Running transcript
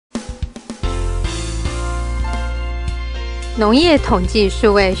农业统计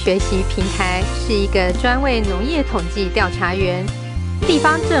数位学习平台是一个专为农业统计调查员、地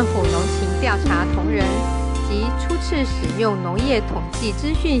方政府农情调查同仁及初次使用农业统计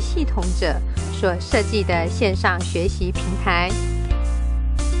资讯系统者所设计的线上学习平台。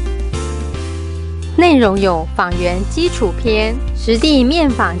内容有访员基础篇、实地面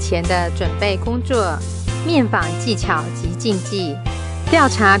访前的准备工作、面访技巧及禁忌、调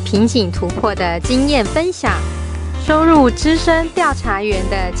查瓶颈突破的经验分享、收入资深调查员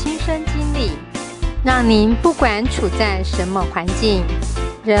的亲身经历，让您不管处在什么环境，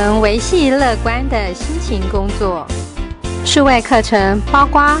仍维系乐观的心情工作。数位课程包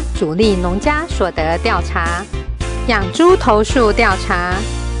括主力农家所得调查、养猪投诉调查、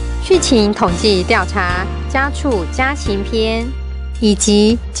畜禽统计调查、家畜家禽篇，以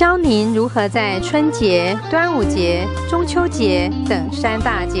及教您如何在春节、端午节、中秋节等3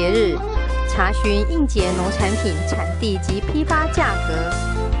大节日查询应节农产品产地及批发价格，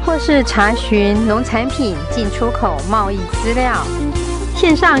或是查询农产品进出口贸易资料。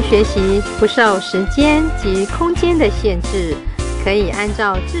线上学习不受时间及空间的限制，可以按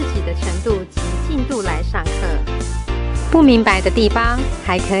照自己的程度及进度来上课。不明白的地方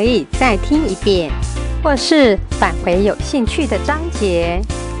还可以再听一遍，或是返回有兴趣的章节，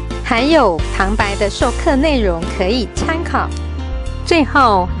还有旁白的授课内容可以参考。最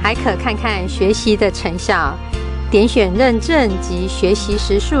后还可看看学习的成效，点选认证及学习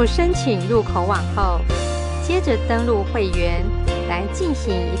时数申请入口网后，接着登录会员来进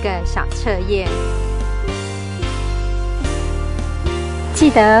行一个小测验。记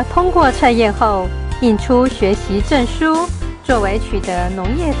得通过测验后印出学习证书，作为取得农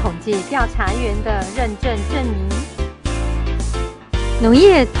业统计调查员的认证证明。农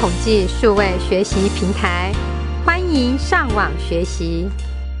业统计数位学习平台，欢迎上网学习。